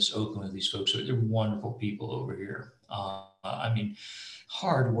sharing this open with these folks, they're wonderful people over here. I mean,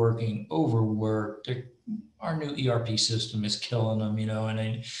 hardworking, overworked. Our new ERP system is killing them, you know,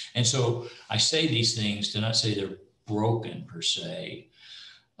 and so I say these things to not say they're broken per se,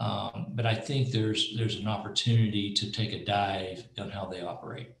 but I think there's an opportunity to take a dive on how they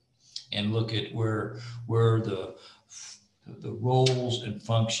operate and look at where the roles and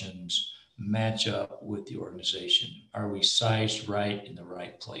functions match up with the organization. Are we sized right in the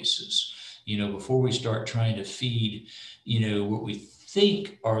right places? You know, before we start trying to feed, you know, what we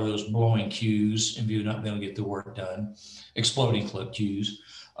think are those blowing cues and view not being able to get the work done, exploding clip cues,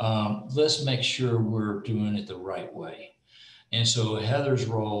 let's make sure we're doing it the right way. And so Heather's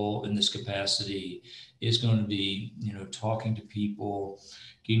role in this capacity is going to be, you know, talking to people,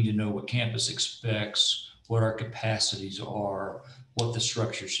 getting to know what campus expects, what our capacities are, what the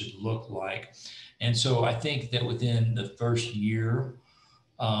structure should look like. And so I think that within the first year,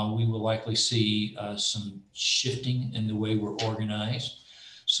 we will likely see some shifting in the way we're organized,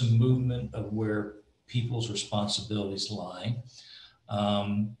 some movement of where people's responsibilities lie.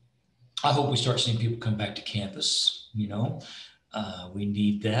 I hope we start seeing people come back to campus, you know. We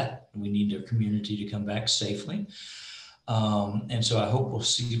need that. We need their community to come back safely. And so I hope we'll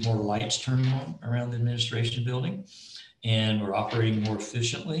see more lights turn on around the administration building, and we're operating more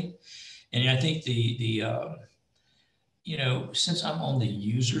efficiently. And I think you know, since I'm on the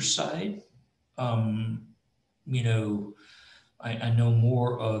user side, you know, I know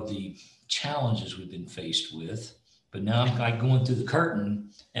more of the challenges we've been faced with, but now I'm like going through the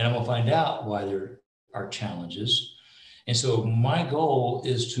curtain and I'm gonna find out why there are challenges. And so my goal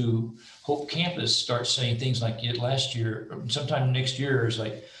is to hope campus starts saying things like it last year, or sometime next year, is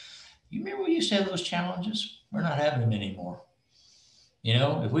like, you remember we used to have those challenges? We're not having them anymore. You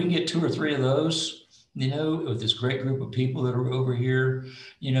know, if we can get 2 or 3 of those, you know, with this great group of people that are over here,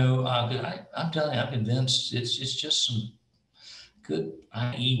 you know, I'm telling you, I'm convinced it's just some good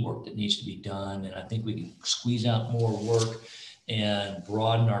IE work that needs to be done. And I think we can squeeze out more work and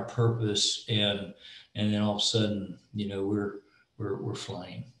broaden our purpose, and then all of a sudden, you know, we're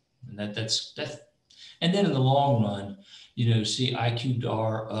flying. And that's and then in the long run, you know, see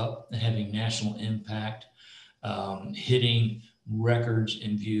IQDAR up and having national impact, hitting records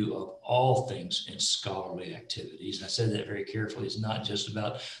in view of all things in scholarly activities. And I said that very carefully. It's not just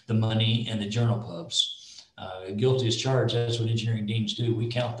about the money and the journal pubs. Guilty as charged, that's what engineering deans do. We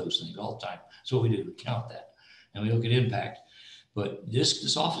count those things all the time. That's what we do. We count that. And we look at impact. But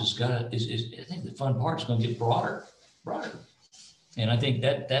this office is I think the fun part is going to get broader. And I think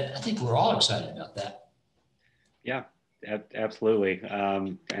that I think we're all excited about that. Yeah, absolutely.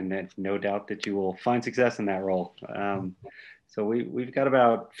 And then no doubt that you will find success in that role. So we've got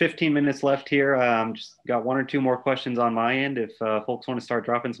about 15 minutes left here. Just got 1 or 2 more questions on my end. If folks want to start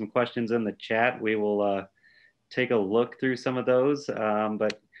dropping some questions in the chat, we will take a look through some of those.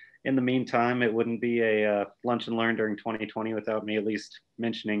 But in the meantime, it wouldn't be a lunch and learn during 2020 without me at least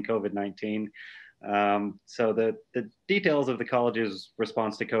mentioning COVID-19. So the details of the college's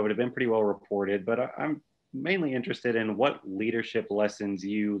response to COVID have been pretty well reported, but I'm mainly interested in what leadership lessons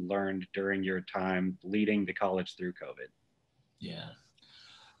you learned during your time leading the college through COVID. Yeah.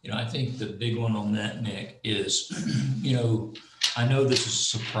 You know, I think the big one on that, Nick, is, you know, I know this is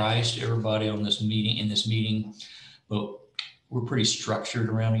a surprise to everybody in this meeting, but we're pretty structured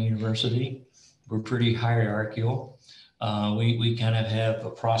around a university. We're pretty hierarchical. We kind of have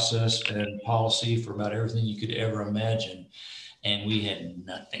a process and policy for about everything you could ever imagine. And we had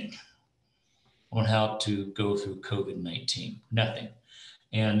nothing on how to go through COVID-19, nothing.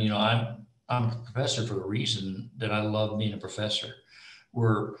 And, you know, I'm a professor for a reason that I love being a professor.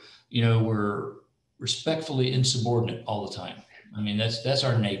 We're respectfully insubordinate all the time. I mean, that's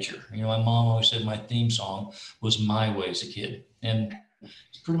our nature. You know, my mom always said my theme song was My Way as a kid. And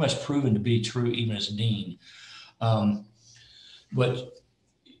It's pretty much proven to be true even as dean. But,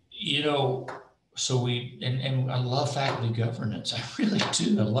 you know, so and I love faculty governance. I really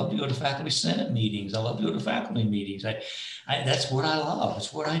do. I love to go to faculty senate meetings. I love to go to faculty meetings. That's what I love.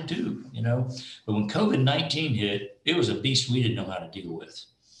 It's what I do, you know. But when COVID-19 hit, it was a beast we didn't know how to deal with.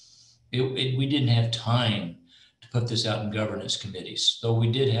 We didn't have time to put this out in governance committees, though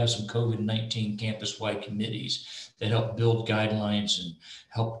we did have some COVID-19 campus-wide committees that helped build guidelines and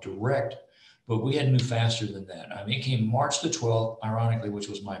help direct, but we had to move faster than that. I mean, it came March the 12th, ironically, which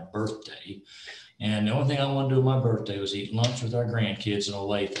was my birthday. And the only thing I wanted to do on my birthday was eat lunch with our grandkids in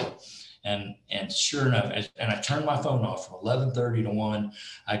Olathe. And sure enough, and I turned my phone off from 11:30 to 1.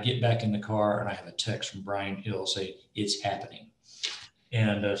 I get back in the car and I have a text from Brian Hill say, it's happening.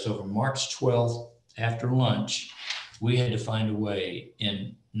 And so from March 12th, after lunch, we had to find a way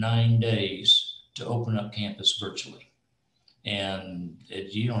in 9 days to open up campus virtually. And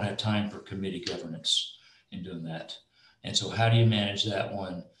you don't have time for committee governance in doing that. And so how do you manage that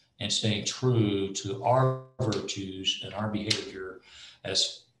one and staying true to our virtues and our behavior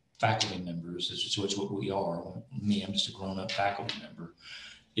as faculty members, which is what we are. Me, I'm just a grown-up faculty member,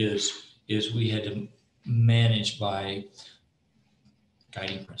 is we had to manage by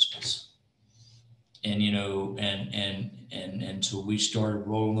guiding principles. And, you know, and so we started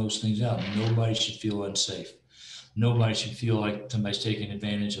rolling those things out. Nobody should feel unsafe. Nobody should feel like somebody's taking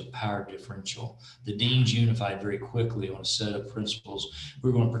advantage of power differential. The deans unified very quickly on a set of principles.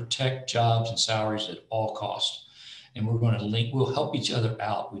 We're going to protect jobs and salaries at all costs. And we're going to we'll help each other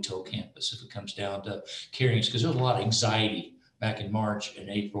out, we told campus, if it comes down to carrying, because there was a lot of anxiety back in March and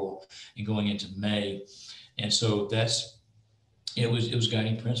April and going into May. And so it was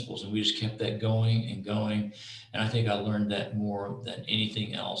guiding principles, and we just kept that going and going. And I think I learned that more than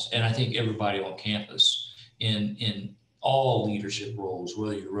anything else. And I think everybody on campus in all leadership roles,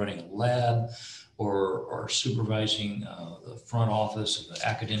 whether you're running a lab or supervising the front office of the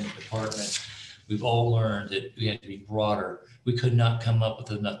academic department, we've all learned that we had to be broader. We could not come up with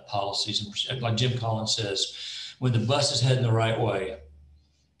enough policies. And like Jim Collins says, when the bus is heading the right way,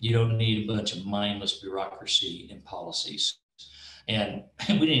 you don't need a bunch of mindless bureaucracy and policies. And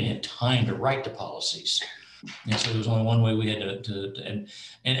we didn't even have time to write the policies. And so there was only one way we had to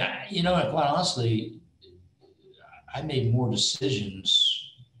you know, quite honestly, I made more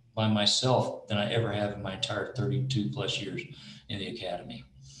decisions by myself than I ever have in my entire 32 plus years in the academy.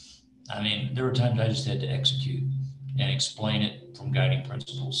 I mean, there were times I just had to execute and explain it from guiding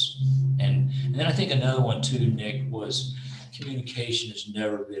principles. And then I think another one too, Nick, was communication has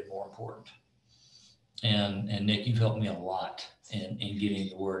never been more important. And Nick, you've helped me a lot in getting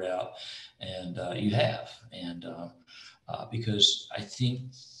the word out, and you have. And because I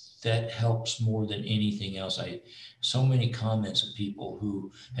think that helps more than anything else. So many comments of people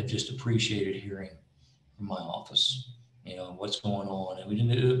who have just appreciated hearing from my office, you know, what's going on. And we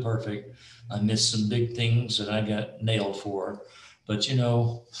didn't do it perfect. I missed some big things that I got nailed for, but you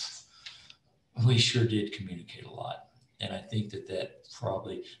know, we sure did communicate a lot. And I think that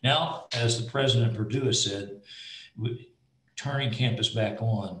probably, now, as the president of Purdue has said, turning campus back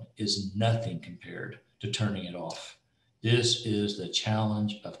on is nothing compared to turning it off. This is the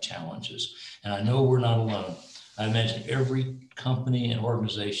challenge of challenges. And I know we're not alone. I imagine every company and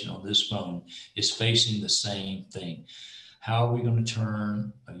organization on this phone is facing the same thing. How are we going to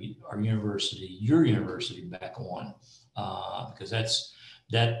turn our university, your university, back on? Because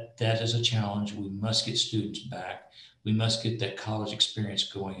that is a challenge. We must get students back. We must get that college experience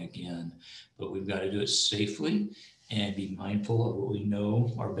going again, but we've got to do it safely and be mindful of what we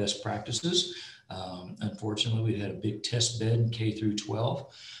know are best practices. Unfortunately, we had a big test bed in K through 12,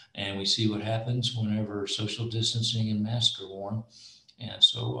 and we see what happens whenever social distancing and masks are worn. And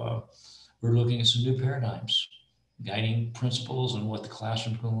so we're looking at some new paradigms, guiding principles and what the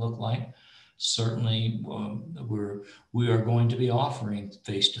classroom is going to look like. Certainly, we are going to be offering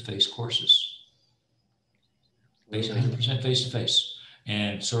face-to-face courses, 100% face-to-face.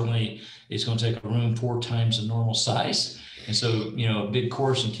 And certainly it's going to take a room 4 times the normal size. And so, you know, a big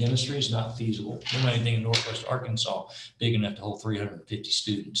course in chemistry is not feasible. There's not anything in Northwest Arkansas big enough to hold 350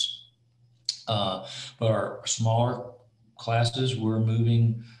 students. But our smaller classes, we're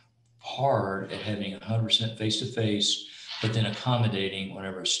moving hard at having 100% face-to-face, but then accommodating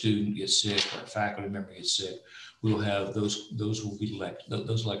whenever a student gets sick or a faculty member gets sick. We'll have those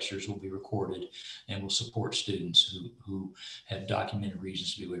lectures will be recorded, and we'll support students who have documented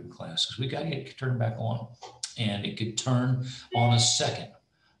reasons to be away from class, because we got to get it turned back on. And it could turn on a second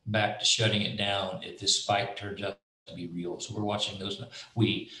back to shutting it down if this spike turns out to be real. So we're watching those.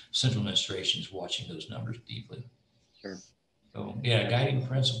 Central administration is watching those numbers deeply. Sure. So yeah, guiding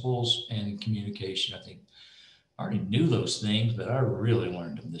principles and communication. I think I already knew those things, but I really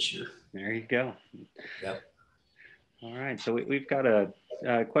learned them this year. There you go. Yep. All right, so we've got a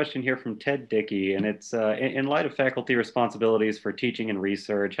question here from Ted Dickey, and it's in light of faculty responsibilities for teaching and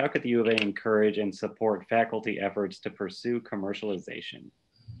research, how could the U of A encourage and support faculty efforts to pursue commercialization?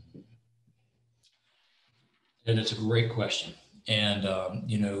 And it's a great question. And,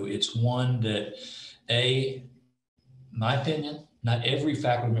 it's one that, my opinion, not every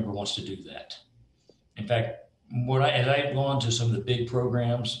faculty member wants to do that. In fact, as I've gone to some of the big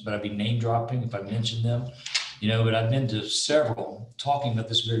programs, but I'd be name dropping if I mentioned them, but I've been to several talking about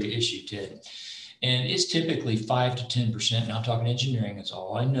this very issue, Ted. And it's typically 5 to 10%. Now I'm talking engineering, that's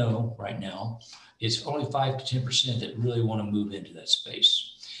all I know right now. It's only 5 to 10% that really want to move into that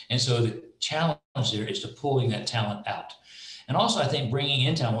space. And so the challenge there is to pulling that talent out. And also, I think bringing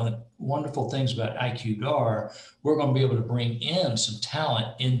in talent, one of the wonderful things about IQDAR, we're going to be able to bring in some talent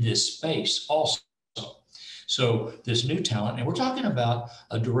in this space also. So this new talent, and we're talking about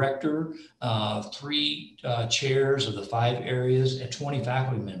a director, 3 chairs of the 5 areas, and 20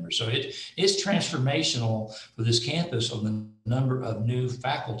 faculty members. So it's transformational for this campus on the number of new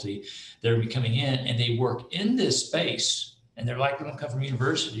faculty that are coming in, and they work in this space, and they're likely to come from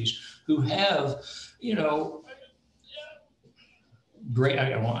universities who have, great, I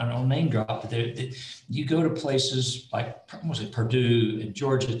don't name drop, but you go to places like Purdue and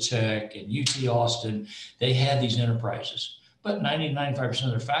Georgia Tech and UT Austin, they have these enterprises, but 90-95% of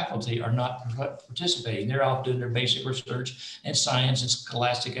their faculty are not participating. They're out doing their basic research and science and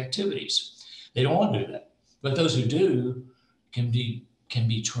scholastic activities. They don't want to do that, but those who do can be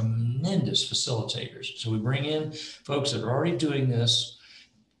tremendous facilitators. So we bring in folks that are already doing this,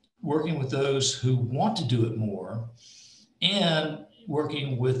 working with those who want to do it more, and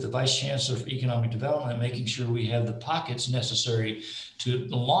working with the Vice Chancellor for Economic Development, making sure we have the pockets necessary to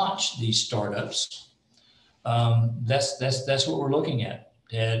launch these startups. That's what we're looking at,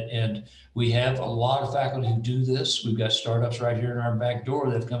 Ted. And we have a lot of faculty who do this. We've got startups right here in our back door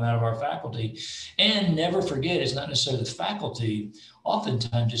that have come out of our faculty. And never forget, it's not necessarily the faculty,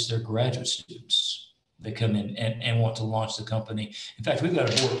 oftentimes it's their graduate students that come in and want to launch the company. In fact, we've got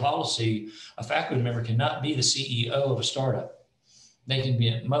a board policy, a faculty member cannot be the CEO of a startup. They can be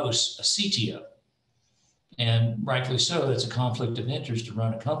at most a CTO. And rightfully so, it's a conflict of interest to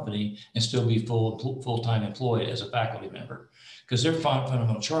run a company and still be full-time employed as a faculty member, because their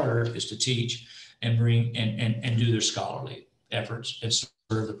fundamental charter is to teach and bring and do their scholarly efforts and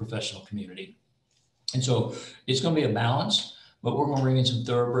serve the professional community. And so it's going to be a balance, but we're going to bring in some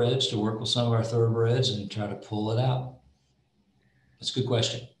thoroughbreds to work with some of our thoroughbreds and try to pull it out. That's a good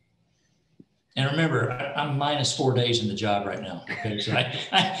question. And remember, I'm minus 4 days in the job right now. Okay, so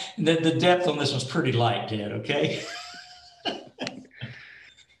the depth on this was pretty light, Dad. Okay.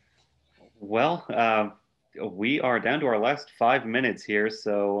 Well, we are down to our last 5 minutes here,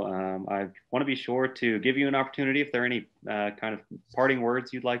 so I want to be sure to give you an opportunity if there are any kind of parting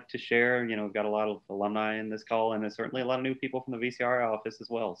words you'd like to share. We've got a lot of alumni in this call, and there's certainly a lot of new people from the VCR office as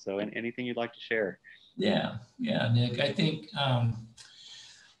well. So anything you'd like to share? Yeah, Nick. I think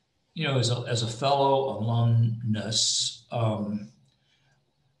as a fellow alumnus,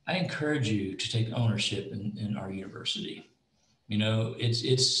 I encourage you to take ownership in our university.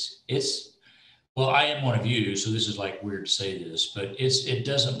 It's well, I am one of you, so this is like weird to say this, but it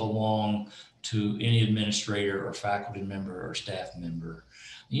doesn't belong to any administrator or faculty member or staff member.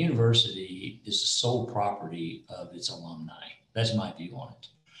 The university is the sole property of its alumni. That's my view on it.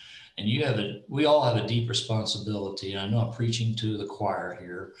 And we all have a deep responsibility, and I know I'm preaching to the choir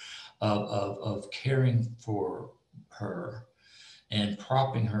here, of caring for her and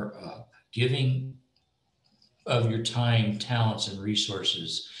propping her up, giving of your time, talents, and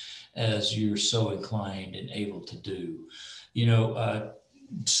resources as you're so inclined and able to do.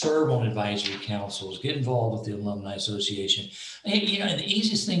 Serve on advisory councils, get involved with the Alumni Association. And the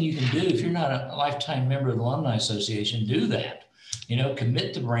easiest thing you can do if you're not a lifetime member of the Alumni Association, do that.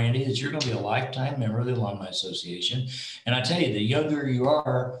 Commit to Brandy that you're going to be a lifetime member of the Alumni Association. And I tell you, the younger you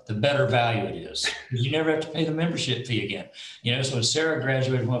are, the better value it is. You never have to pay the membership fee again. So when Sarah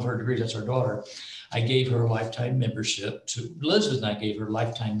graduated one of her degrees, that's our daughter, I gave her a lifetime membership to Elizabeth, and I gave her a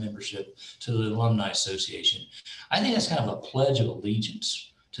lifetime membership to the Alumni Association. I think that's kind of a pledge of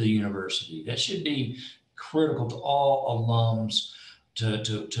allegiance to the university. That should be critical to all alums to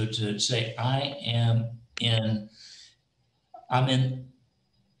say, I'm in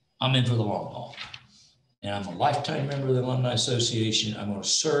for the long haul. And I'm a lifetime member of the Alumni Association. I'm going to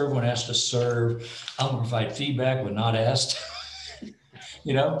serve when asked to serve. I'm going to provide feedback when not asked.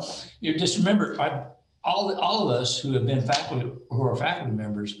 You just remember, all of us who have been faculty, who are faculty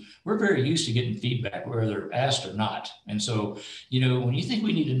members, we're very used to getting feedback, whether they're asked or not. And so, when you think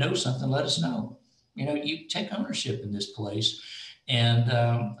we need to know something, let us know. You take ownership in this place. And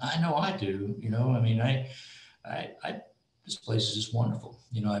I know I do. I mean, I this place is just wonderful.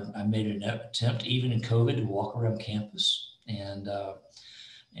 I made an attempt, even in COVID, to walk around campus. And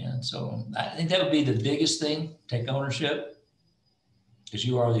so I think that would be the biggest thing, take ownership, because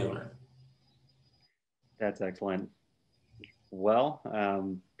you are the owner. That's excellent. Well,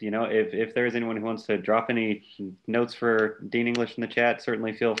 if there's anyone who wants to drop any notes for Dean English in the chat,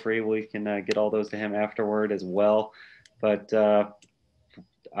 certainly feel free. We can get all those to him afterward as well. But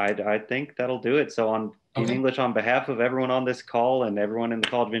I think that'll do it. So on Dean English, on behalf of everyone on this call and everyone in the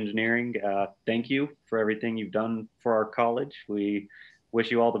College of Engineering, thank you for everything you've done for our college. We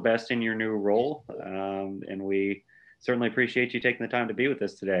wish you all the best in your new role. And we certainly appreciate you taking the time to be with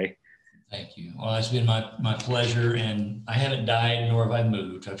us today. Thank you. Well, it's been my pleasure, and I haven't died nor have I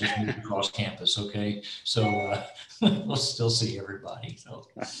moved. I've just moved across campus. Okay. So we'll still see everybody. So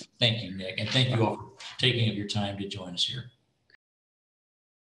thank you, Nick. And thank you all for taking up your time to join us here.